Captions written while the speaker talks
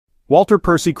Walter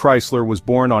Percy Chrysler was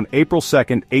born on April 2,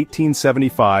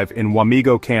 1875 in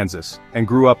Wamego, Kansas, and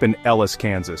grew up in Ellis,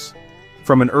 Kansas.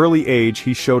 From an early age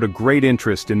he showed a great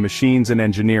interest in machines and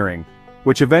engineering,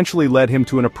 which eventually led him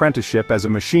to an apprenticeship as a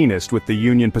machinist with the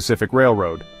Union Pacific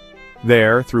Railroad.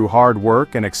 There, through hard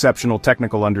work and exceptional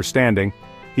technical understanding,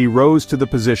 he rose to the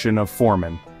position of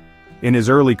foreman. In his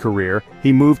early career,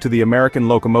 he moved to the American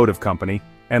Locomotive Company,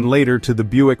 and later to the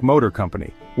Buick Motor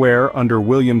Company, where, under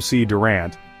William C.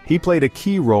 Durant, he played a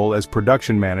key role as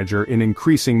production manager in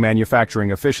increasing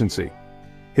manufacturing efficiency.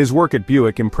 His work at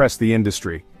Buick impressed the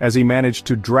industry, as he managed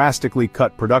to drastically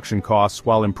cut production costs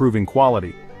while improving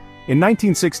quality. In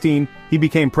 1916, he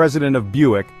became president of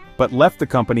Buick, but left the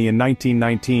company in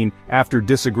 1919 after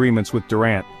disagreements with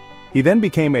Durant. He then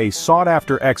became a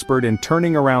sought-after expert in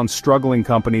turning around struggling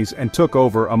companies and took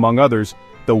over, among others,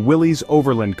 the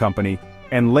Willys-Overland Company,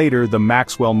 and later the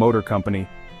Maxwell Motor Company.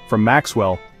 From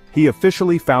Maxwell, he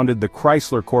officially founded the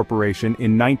Chrysler Corporation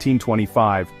in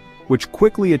 1925, which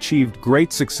quickly achieved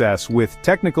great success with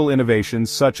technical innovations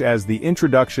such as the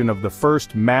introduction of the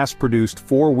first mass-produced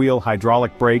four-wheel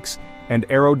hydraulic brakes and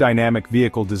aerodynamic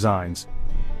vehicle designs.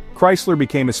 Chrysler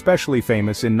became especially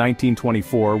famous in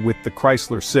 1924 with the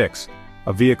Chrysler Six,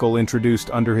 a vehicle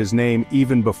introduced under his name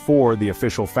even before the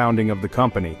official founding of the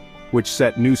company, which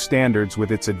set new standards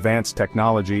with its advanced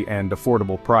technology and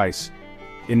affordable price.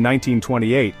 In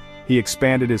 1928, he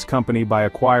expanded his company by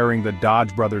acquiring the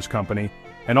Dodge Brothers Company,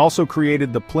 and also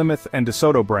created the Plymouth and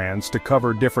DeSoto brands to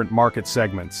cover different market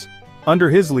segments. Under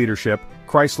his leadership,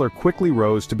 Chrysler quickly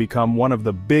rose to become one of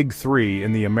the big three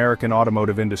in the American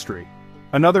automotive industry.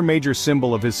 Another major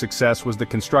symbol of his success was the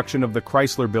construction of the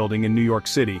Chrysler Building in New York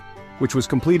City, which was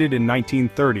completed in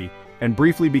 1930, and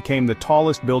briefly became the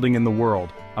tallest building in the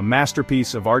world, a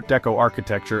masterpiece of Art Deco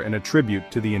architecture and a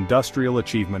tribute to the industrial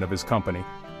achievement of his company.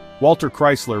 Walter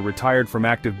Chrysler retired from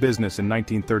active business in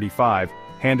 1935,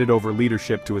 handed over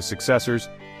leadership to his successors,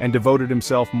 and devoted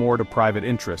himself more to private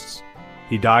interests.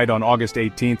 He died on August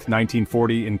 18,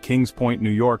 1940 in Kings Point,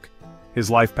 New York. His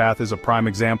life path is a prime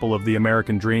example of the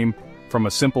American dream, from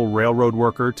a simple railroad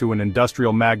worker to an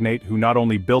industrial magnate who not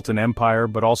only built an empire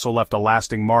but also left a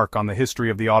lasting mark on the history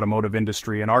of the automotive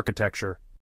industry and architecture.